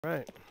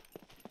Right.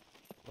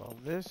 Well,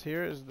 this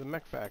here is the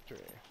mech factory.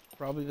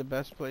 Probably the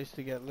best place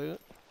to get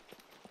loot.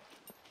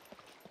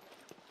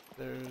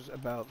 There's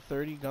about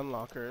 30 gun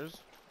lockers,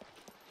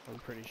 I'm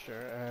pretty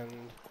sure, and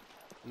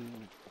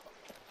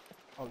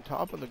on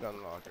top of the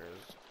gun lockers,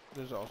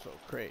 there's also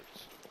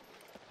crates.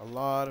 A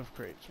lot of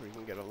crates where you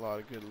can get a lot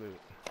of good loot.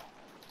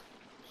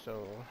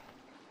 So,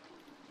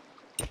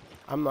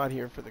 I'm not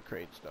here for the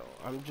crates though.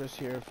 I'm just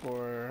here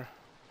for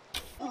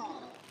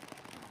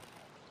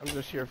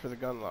the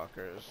gun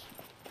lockers.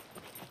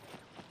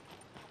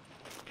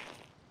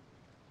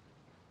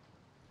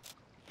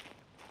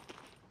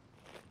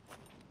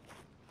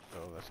 So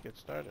let's get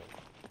started.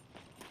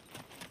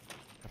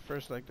 I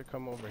first like to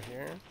come over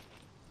here.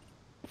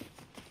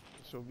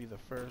 This will be the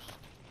first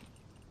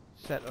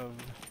set of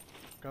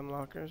gun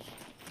lockers.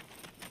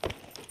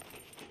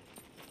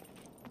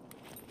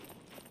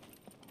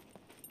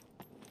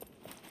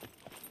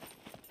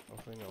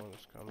 Hopefully no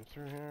one's come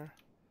through here.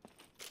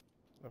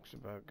 Looks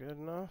about good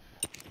enough.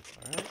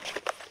 Alright.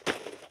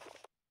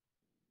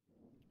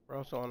 We're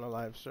also on a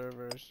live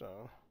server,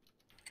 so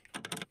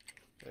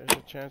there's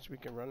a chance we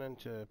can run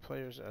into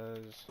players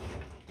as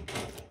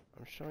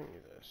I'm showing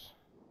you this.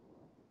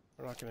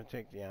 We're not going to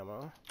take the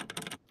ammo.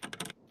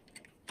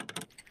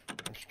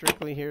 I'm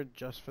strictly here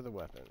just for the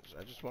weapons.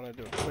 I just want to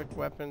do a quick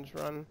weapons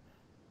run.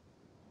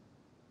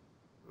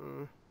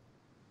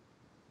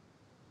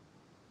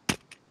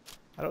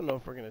 I don't know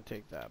if we're going to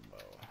take that bow.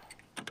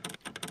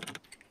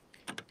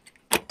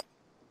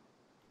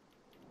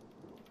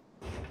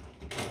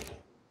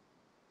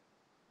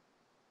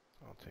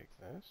 I'll take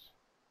this.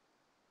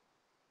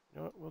 You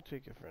know what? We'll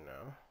take it for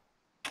now.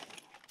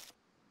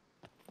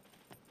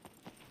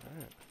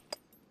 Alright.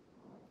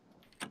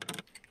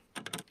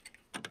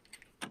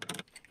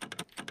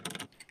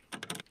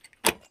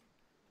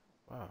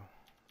 Wow.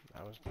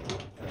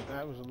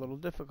 That was a little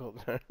difficult.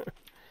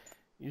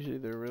 Usually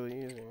they're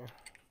really easy.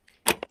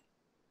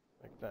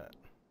 Like that.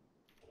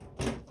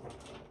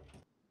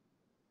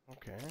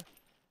 Okay.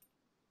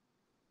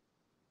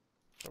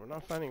 So we're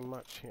not finding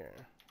much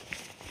here.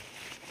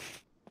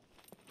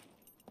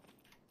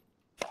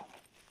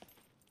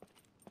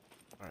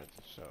 Alright,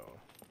 so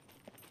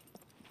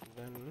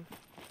then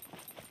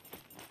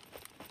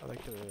I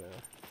like to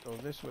go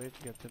this way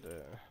to get to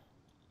the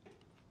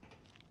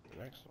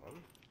next one.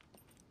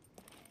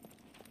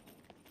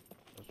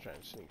 Let's try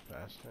and sneak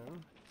past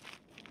him.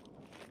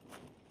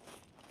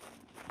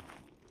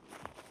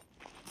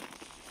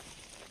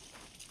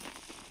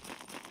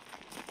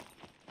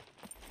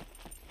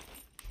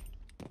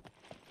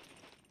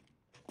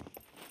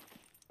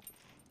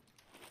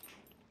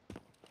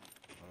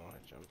 Oh, I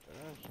jumped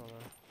there. I just wanna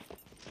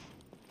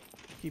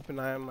keep an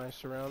eye on my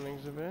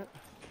surroundings a bit.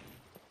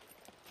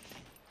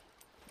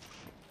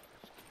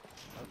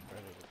 Up,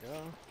 ready to go.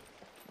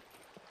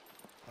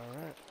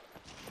 Alright.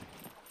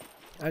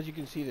 As you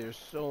can see, there's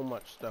so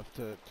much stuff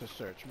to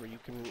search where you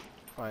can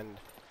find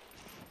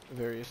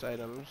various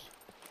items.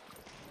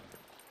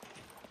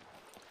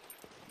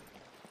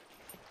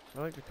 So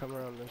I like to come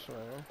around this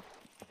way.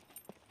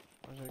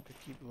 I like to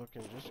keep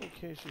looking just in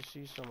case you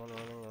see someone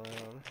running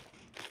around.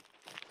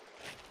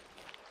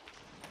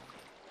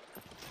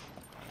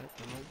 Alright,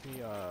 there might be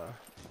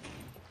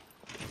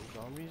some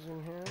zombies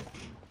in here.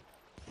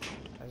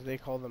 As they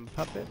call them,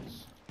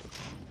 puppets.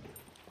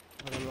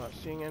 But I'm not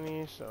seeing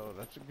any, so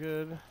that's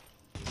good.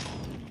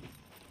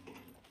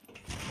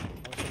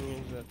 Also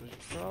means that there's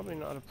probably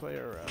not a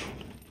player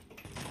around.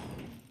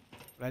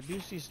 But I do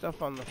see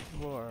stuff on the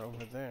floor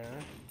over there,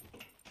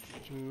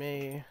 which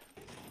may...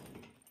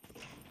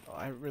 Oh,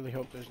 I really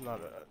hope there's no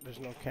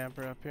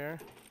camper up here.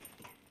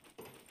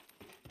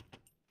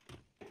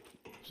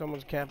 If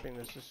someone's camping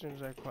this, as soon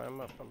as I climb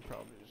up, I'm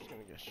probably just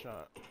gonna get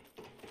shot.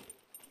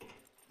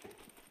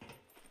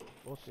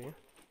 We'll see.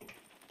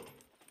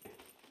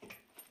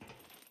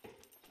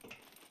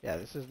 Yeah,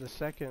 this is the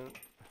second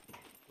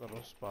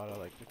little spot I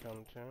like to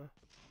come to.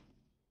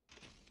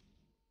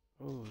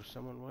 Ooh,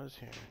 someone was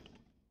here.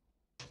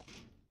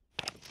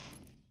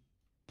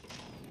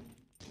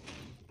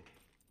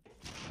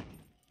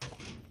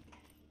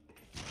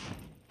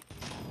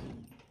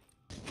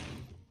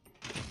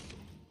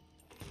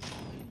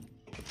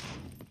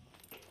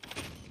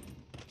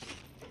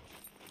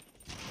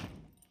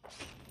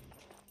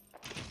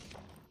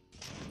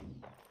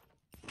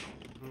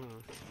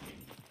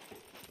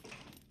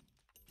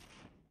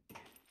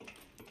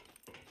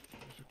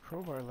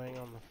 Crowbar laying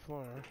on the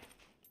floor.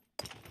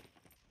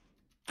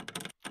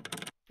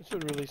 This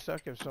would really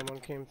suck if someone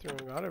came through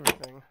and got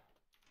everything.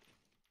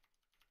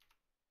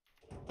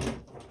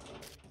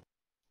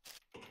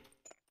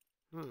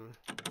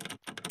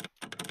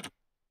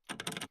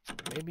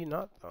 Maybe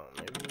not though,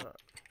 maybe not.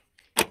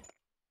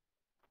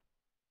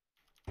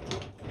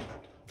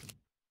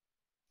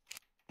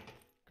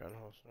 Gun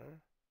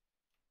holster.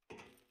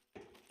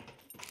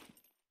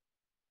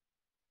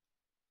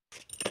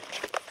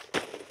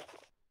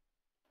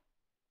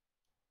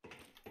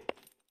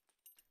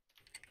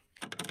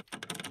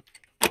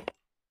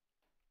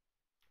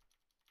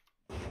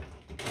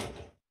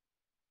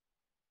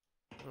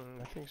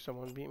 think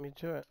someone beat me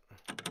to it.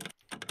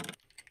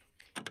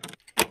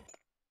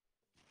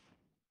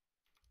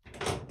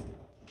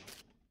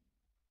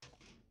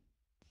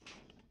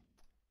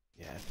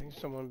 Yeah, I think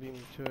someone beat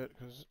me to it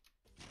because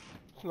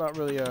it's not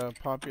really a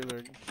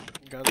popular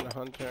gun to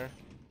hunter.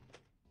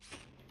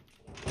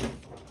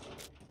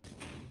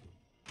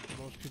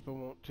 Most people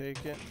won't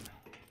take it.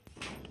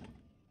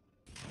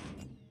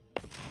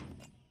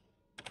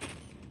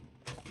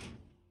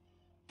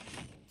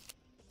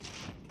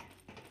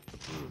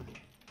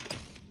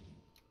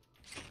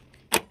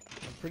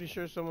 I'm pretty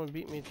sure someone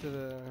beat me to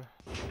the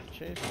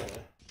chase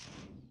there.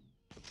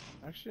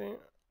 Actually,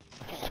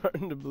 I'm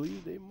starting to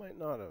believe they might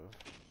not have.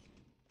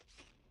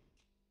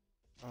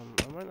 I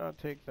might not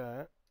take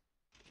that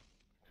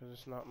because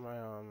it's not my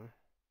kind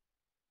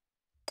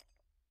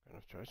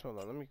of choice. Hold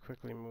on, let me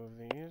quickly move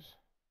these.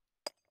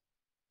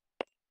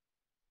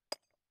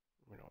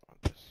 We don't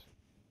want this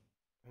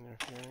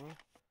interfering.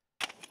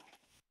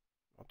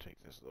 I'll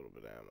take this little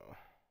bit of ammo.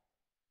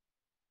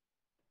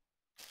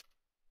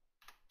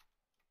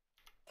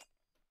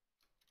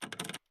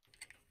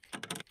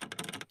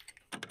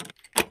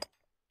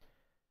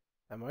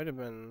 That might have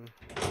been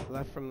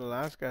left from the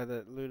last guy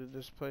that looted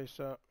this place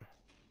up.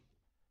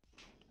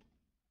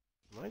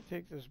 Might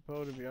take this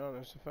bow, to be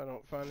honest, if I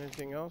don't find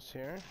anything else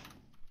here.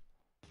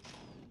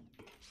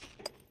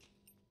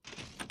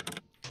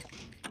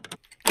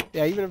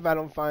 Yeah, even if I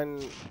don't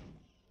find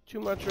too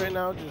much right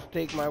now, just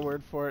take my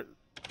word for it.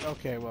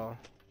 Okay, well,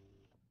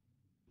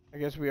 I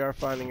guess we are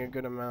finding a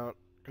good amount,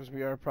 because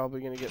we are probably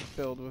going to get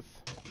filled with...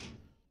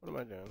 What am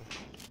I doing?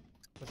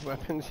 With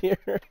weapons here.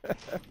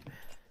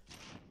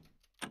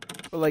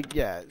 But, like,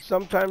 yeah,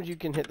 sometimes you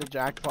can hit the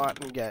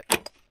jackpot and get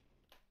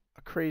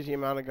a crazy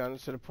amount of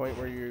guns to the point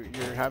where you're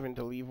having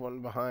to leave one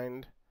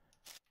behind.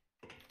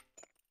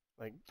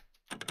 Like,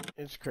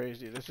 it's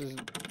crazy. This is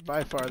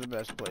by far the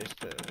best place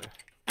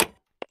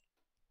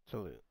to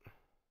loot.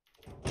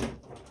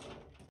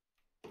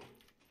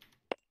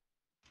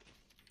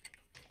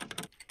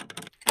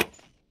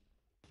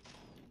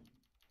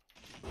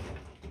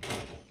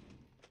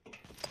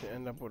 You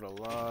end up with a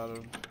lot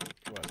of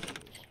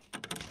weapons,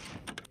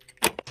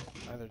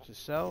 either to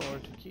sell or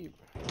to keep.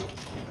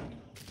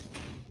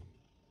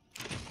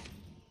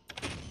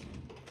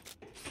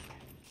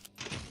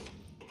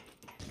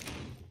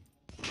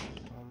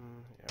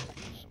 Yeah, we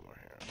got some more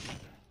here.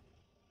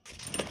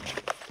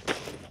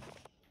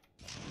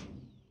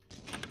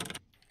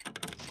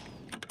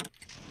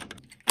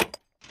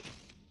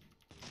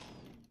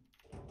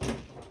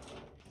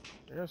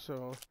 Yeah,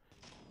 so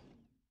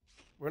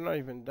we're not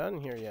even done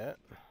here yet.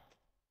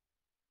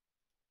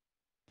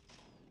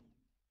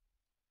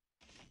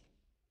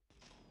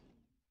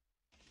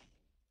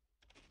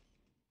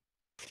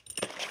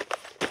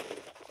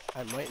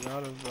 I might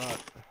not have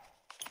brought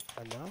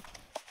enough.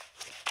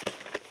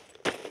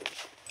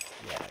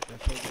 Yeah, I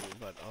definitely didn't,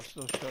 but I'll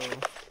still show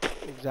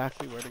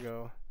exactly where to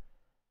go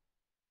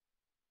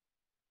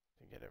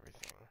to get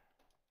everything.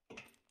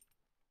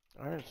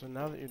 Alright, so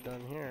now that you're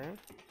done here,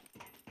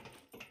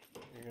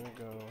 you're gonna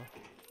go...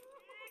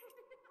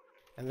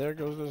 And there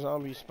goes the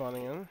zombie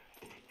spawning in.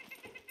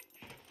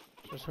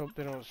 Just hope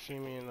they don't see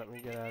me and let me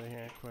get out of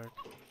here quick.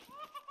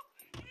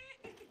 I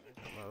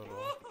got my little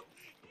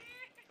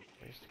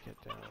place to get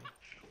down,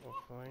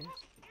 hopefully.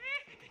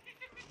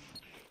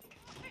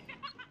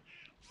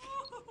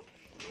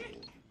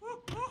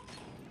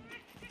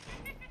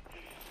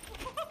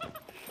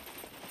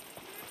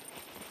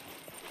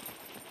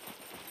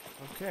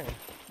 Okay.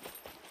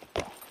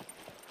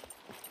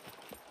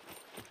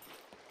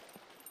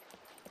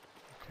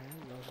 Okay,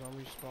 no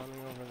zombies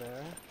spawning over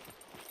there.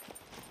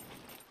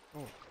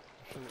 Oh,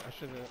 I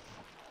should have...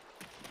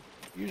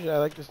 Usually I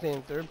like to stay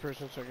in third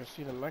person so I can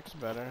see the mechs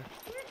better.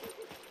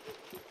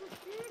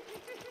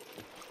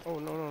 Oh,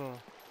 no, no, no.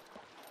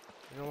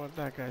 You don't want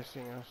that guy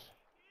seeing us.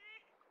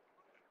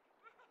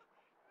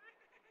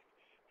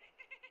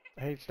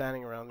 I hate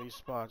standing around these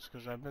spots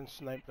because I've been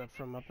sniped up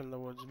from up in the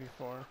woods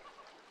before.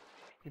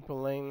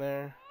 People laying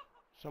there,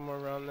 somewhere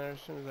around there.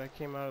 As soon as I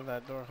came out of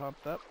that door,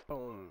 hopped up,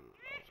 boom,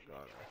 I was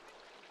gone.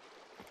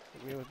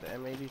 Hit me with the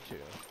M82.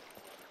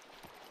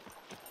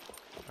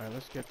 Alright,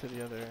 let's get to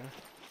the other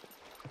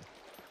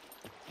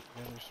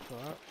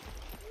spot.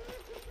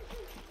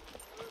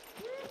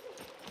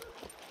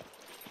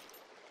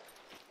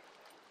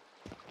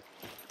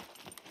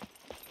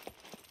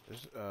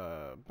 There's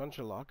a bunch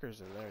of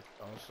lockers in there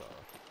also.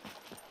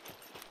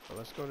 But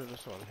let's go to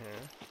this one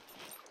here.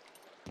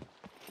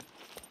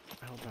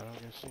 I hope I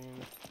don't get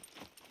seen.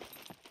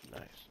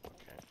 Nice,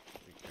 okay.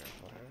 Be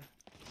careful here.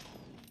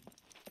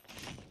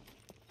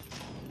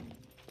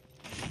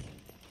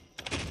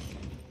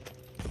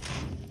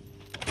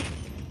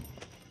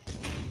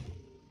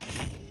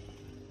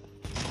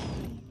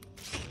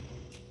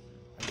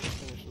 I just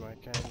finished my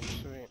candy,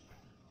 sweet.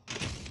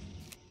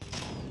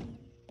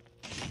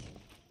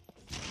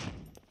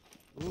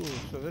 Ooh,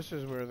 so this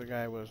is where the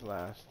guy was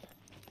last.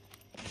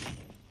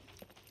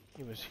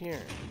 He was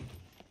here.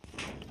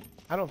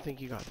 I don't think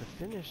he got to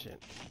finish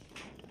it.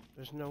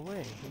 There's no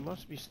way. He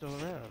must be still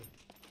around.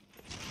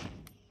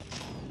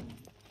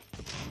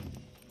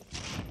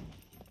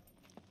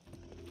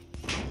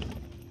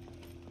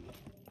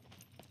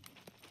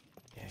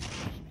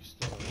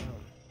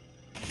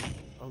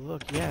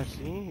 look, yeah,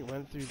 see? He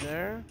went through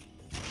there.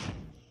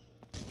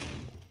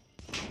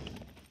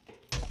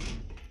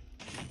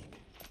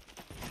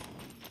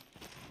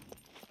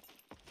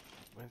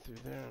 Went through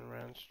there and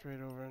ran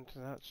straight over into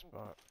that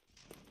spot.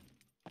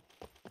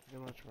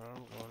 Pretty much where I'm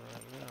going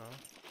right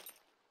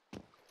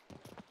now.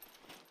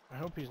 I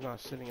hope he's not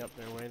sitting up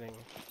there waiting.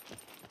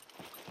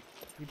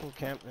 People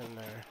camp in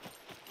there.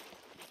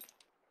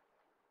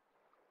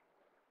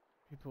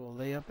 People will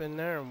lay up in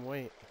there and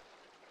wait.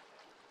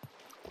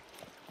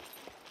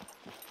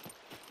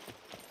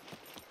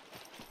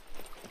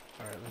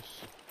 Alright,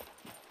 let's...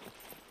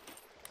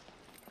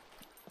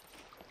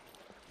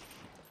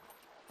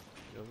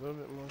 be a little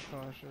bit more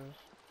cautious.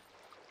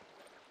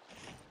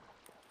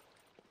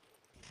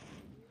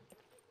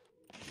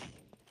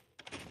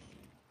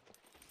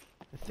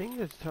 The thing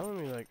that's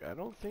telling me, like, I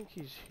don't think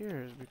he's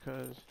here is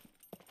because...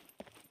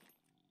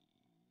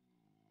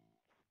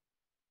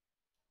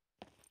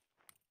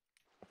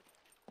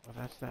 well,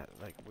 that's that,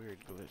 like, weird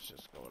glitch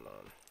that's going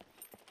on.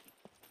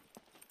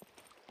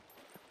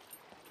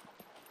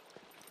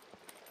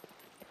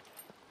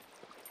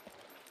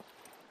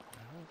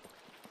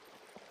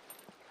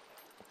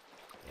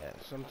 Yeah,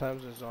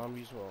 sometimes the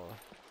zombies will...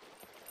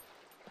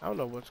 I don't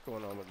know what's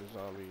going on with the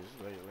zombies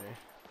lately.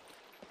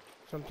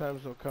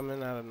 Sometimes they'll come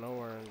in out of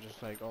nowhere and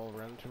just like all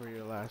run to where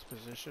your last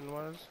position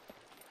was.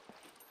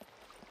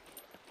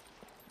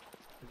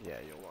 But yeah,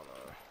 you'll wanna...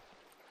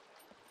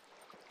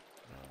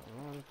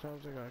 a lot of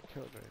times I got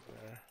killed right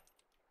there.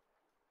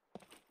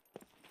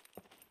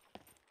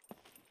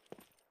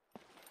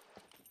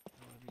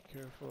 Be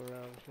careful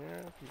around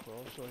here. People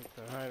also like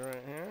to hide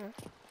right here.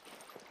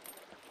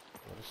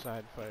 Would have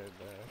side fired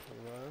there if he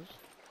was.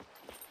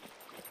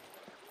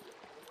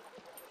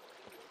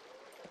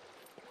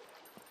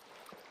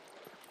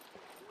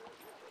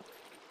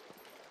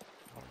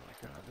 Oh my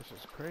god, this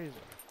is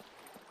crazy.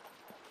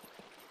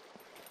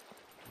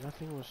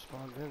 Nothing was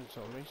spawned in,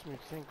 so it makes me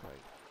think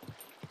like...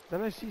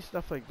 then I see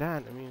stuff like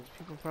that, I mean,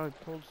 people probably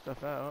pulled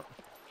stuff out.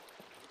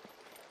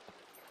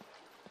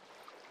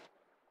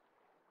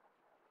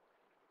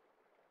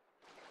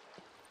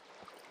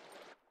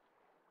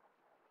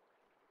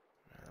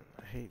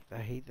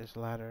 I hate this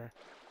ladder.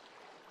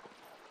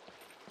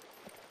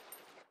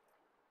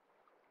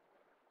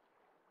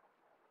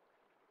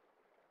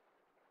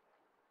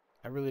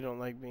 I really don't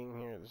like being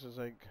here. This is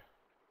like...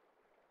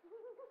 you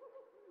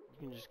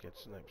can just get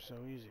sniped so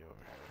easy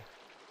over here.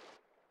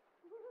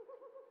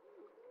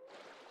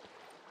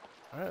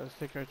 Alright, let's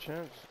take our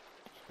chance.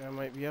 This guy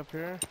might be up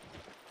here.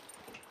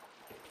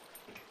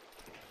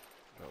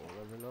 But we'll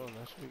never know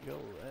unless we go,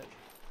 right?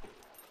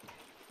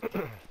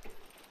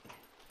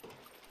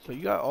 So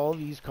you got all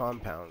these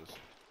compounds.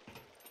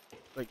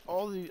 Like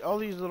all these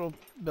little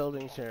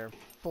buildings here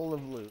full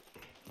of loot.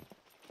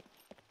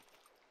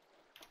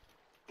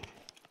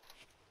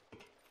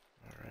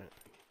 Alright.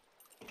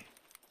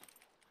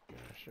 Yeah,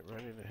 shit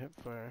ready to hip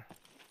fire.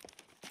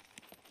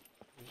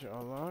 These are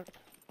all locked.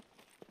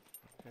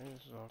 Okay,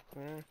 this is all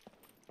clear.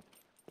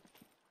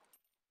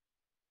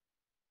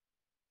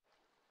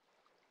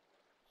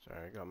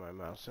 Sorry, I got my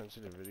mouse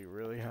sensitivity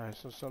really high,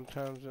 so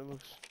sometimes it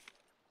looks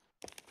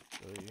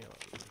really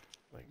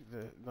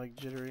like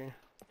jittery.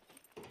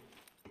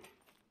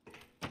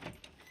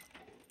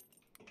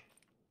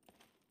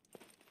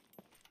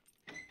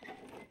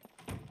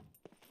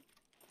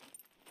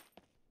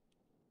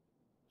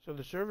 So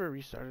the server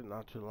restarted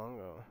not too long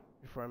ago,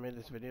 before I made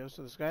this video.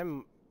 So this guy,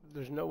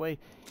 there's no way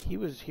he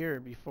was here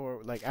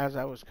before, like as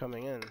I was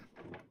coming in.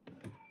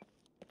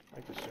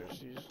 Like the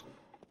Cersei's.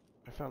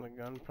 I found a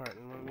gun part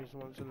in one of these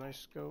ones, a nice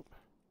scope.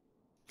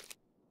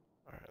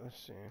 Alright, let's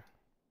see.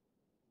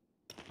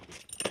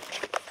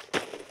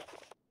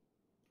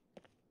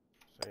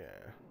 So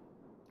yeah.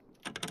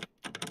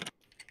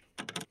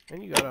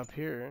 And you got up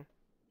here,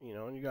 you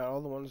know, and you got all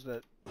the ones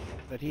that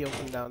he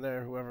opened down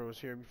there, whoever was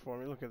here before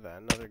me. Look at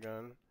that, another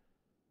gun.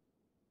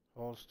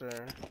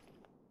 Holster.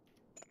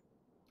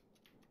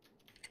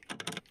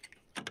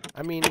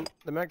 I mean,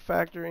 the mech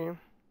factory,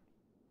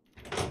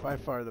 by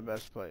far the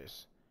best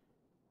place.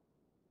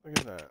 Look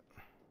at that.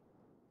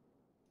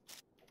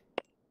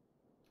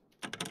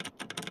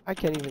 I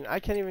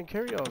can't even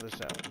carry all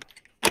this out.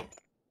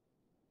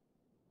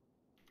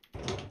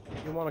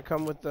 You want to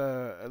come with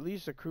at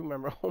least a crew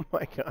member? Oh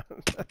my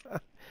god.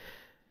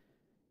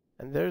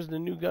 And there's the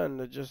new gun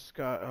that just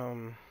got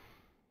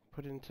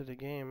put into the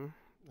game,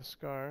 the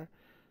Scar.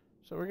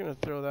 So we're gonna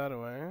throw that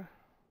away.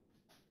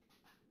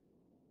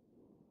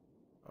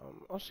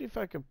 I'll see if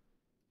I can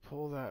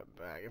pull that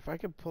back. If I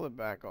can pull it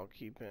back, I'll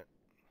keep it.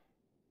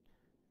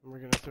 And we're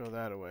gonna throw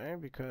that away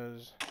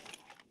because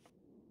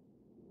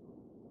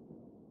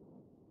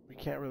we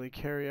can't really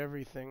carry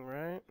everything,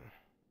 right?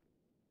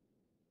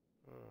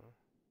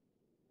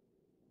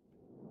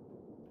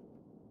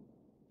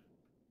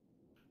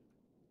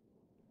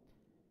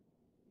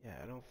 Yeah,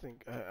 I don't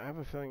think... I have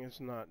a feeling it's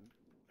not...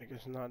 like,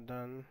 it's not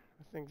done.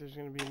 I think there's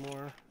going to be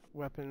more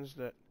weapons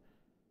that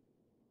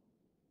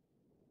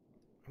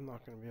I'm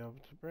not going to be able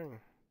to bring.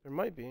 There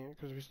might be,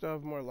 because we still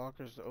have more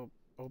lockers to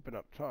open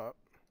up top.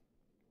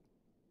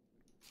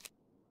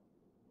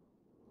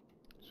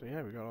 So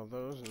yeah, we got all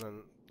those, and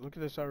then look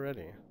at this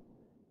already.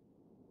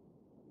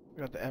 We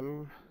got the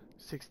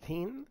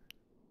M16.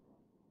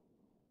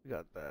 We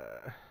got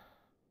the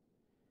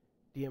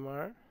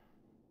DMR.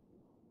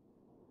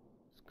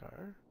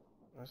 Scar.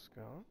 Let's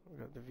go. We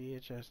got the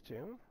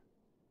VHS2.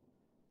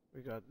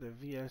 We got the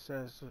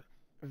VSS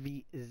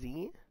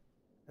VZ.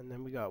 And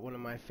then we got one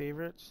of my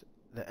favorites,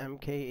 the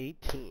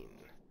MK18.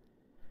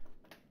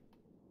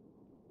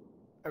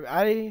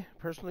 I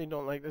personally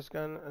don't like this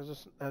gun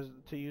as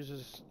to use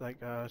as like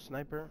a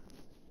sniper.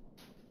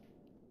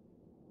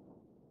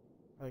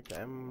 Like the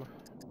M1.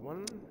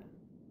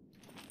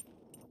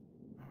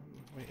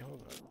 Wait,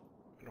 hold on.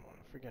 I don't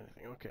want to forget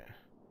anything. Okay.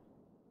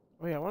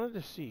 Oh yeah, I wanted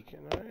to see.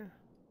 Can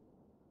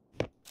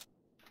I?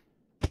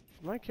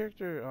 Is my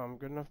character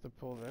good enough to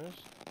pull this?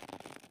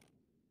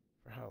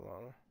 For how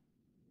long?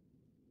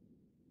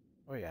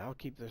 Oh yeah, I'll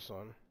keep this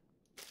on.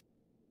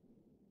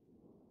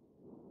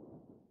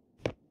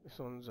 This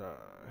one's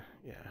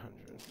yeah,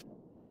 100.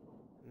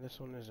 And this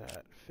one is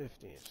at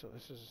 50, so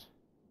this is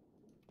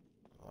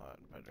a lot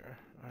better.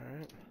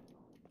 Alright.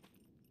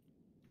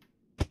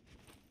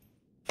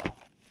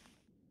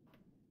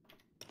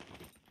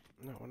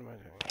 No, what am I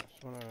doing? I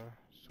just wanna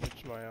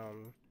switch my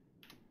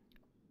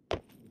I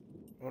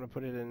wanna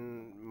put it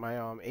in my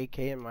AK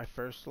in my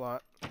first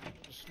slot.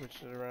 Just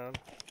switch it around.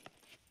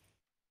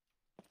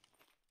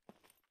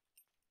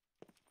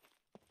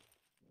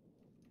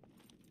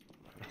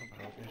 I hope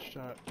I don't get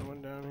shot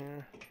going down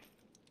here.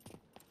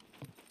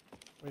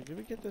 Wait, did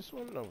we get this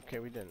one? No, okay,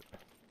 we didn't.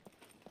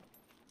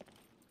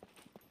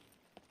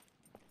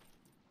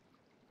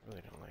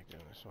 Really don't like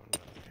doing this one,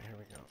 but okay, here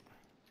we go.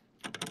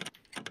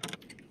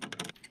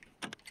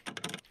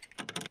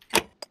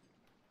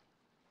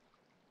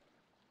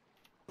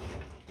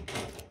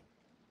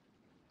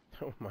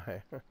 Oh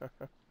my.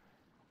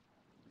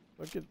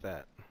 Look at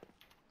that.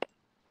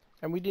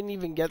 And we didn't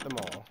even get them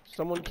all.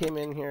 Someone came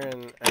in here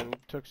and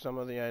took some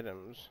of the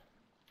items.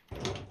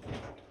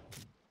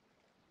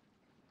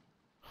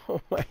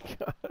 Oh my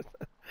god.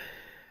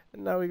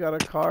 And now we got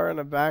a car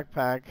and a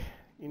backpack.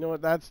 You know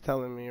what that's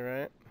telling me,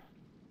 right?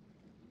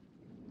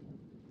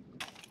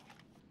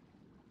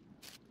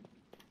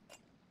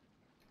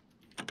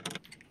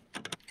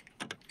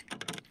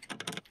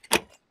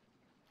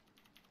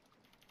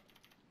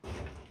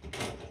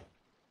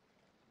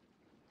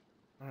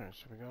 Alright,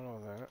 so we got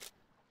all that.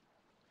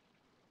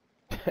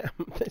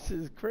 Damn, this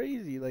is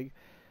crazy. Like,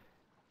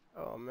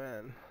 oh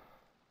man.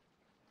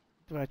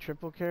 Do I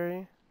triple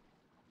carry?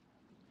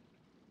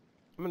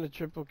 I'm gonna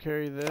triple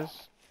carry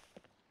this.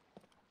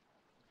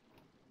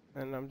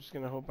 And I'm just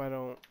gonna hope I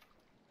don't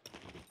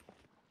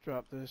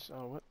drop this.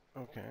 Oh, what?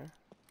 Okay.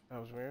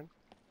 That was weird.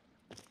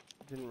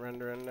 Didn't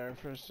render in there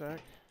for a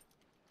sec.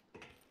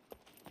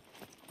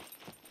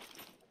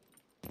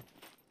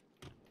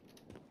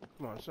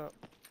 Come on, what's up?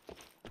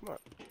 Come on.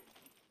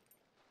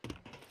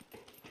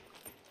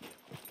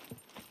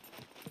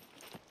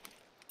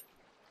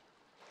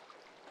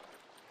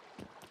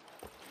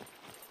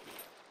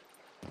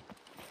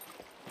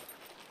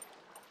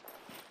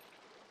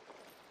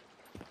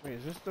 Wait,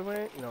 is this the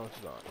way? No,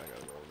 it's not. I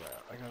gotta go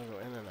back. I gotta go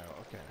in and out.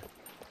 Okay.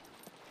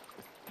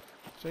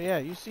 So yeah,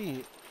 you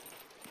see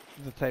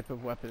the type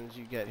of weapons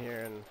you get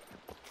here, and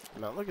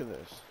now look at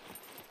this.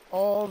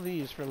 All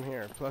these from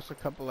here, plus a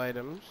couple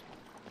items,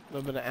 a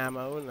little bit of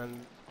ammo, and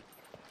then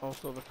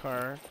also the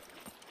car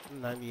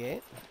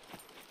 98.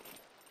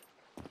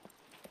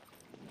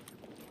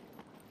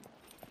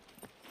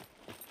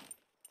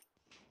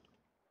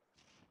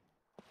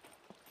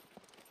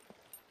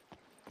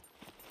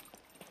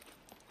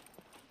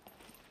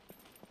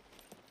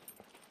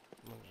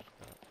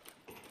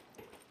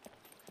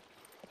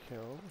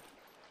 Killed.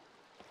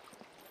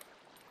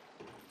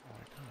 Oh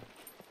my god.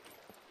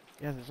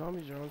 Yeah, the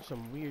zombies are on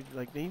some weird,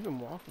 like, they even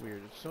walk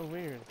weird. It's so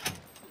weird.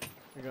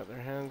 They got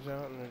their hands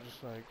out and they're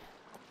just like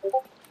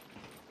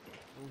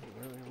moving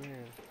really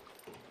weird.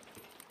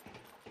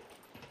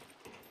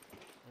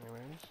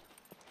 Anyways.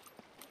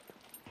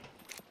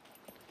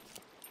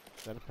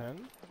 Is that a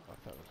pen? I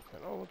thought it was a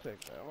pen. Oh, we'll take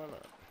that. Why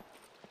not?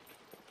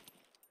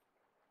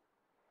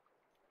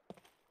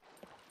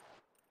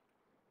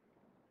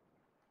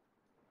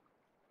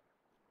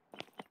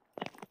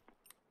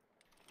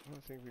 I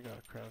don't think we got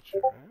a crouch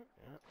here, right?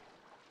 Yeah.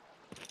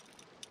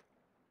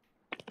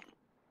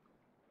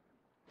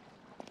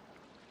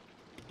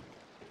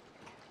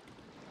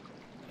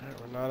 Alright,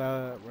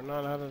 we're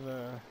not out of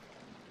the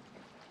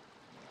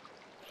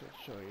shit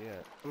show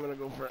yet. I'm gonna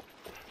go for it.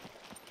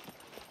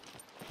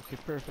 Okay,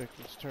 perfect.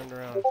 It's turned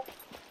around.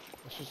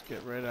 Let's just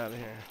get right out of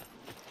here.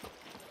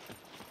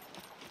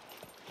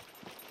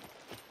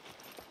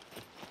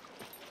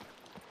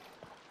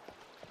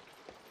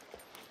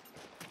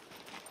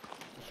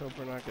 Let's hope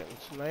we're not getting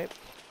sniped.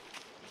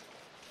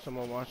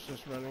 Someone watch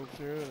this running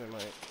through, they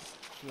might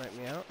snipe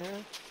me out here.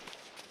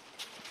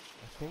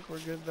 I think we're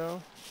good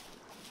though.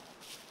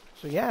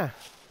 So yeah,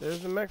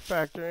 there's the mech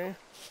factory.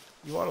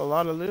 You want a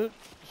lot of loot,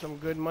 some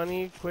good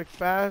money, quick,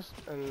 fast,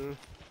 and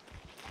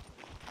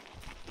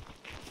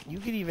You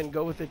could even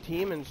go with a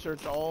team and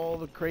search all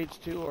the crates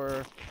too,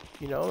 or,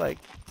 you know, like,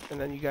 and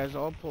then you guys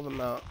all pull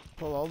them out,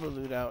 pull all the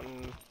loot out,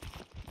 and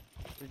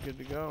you're good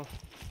to go.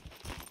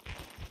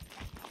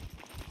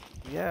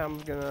 Yeah, I'm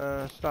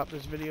gonna stop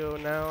this video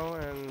now,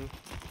 and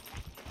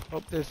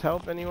hope this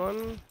helped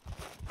anyone.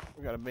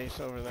 We got a base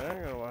over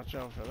there, gotta watch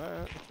out for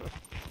that.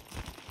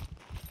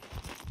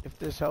 If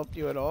this helped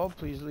you at all,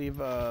 please leave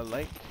a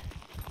like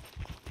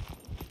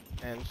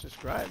and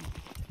subscribe.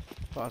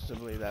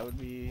 Possibly, that would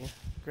be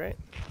great.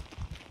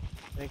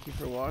 Thank you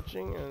for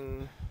watching,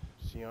 and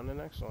see you on the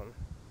next one.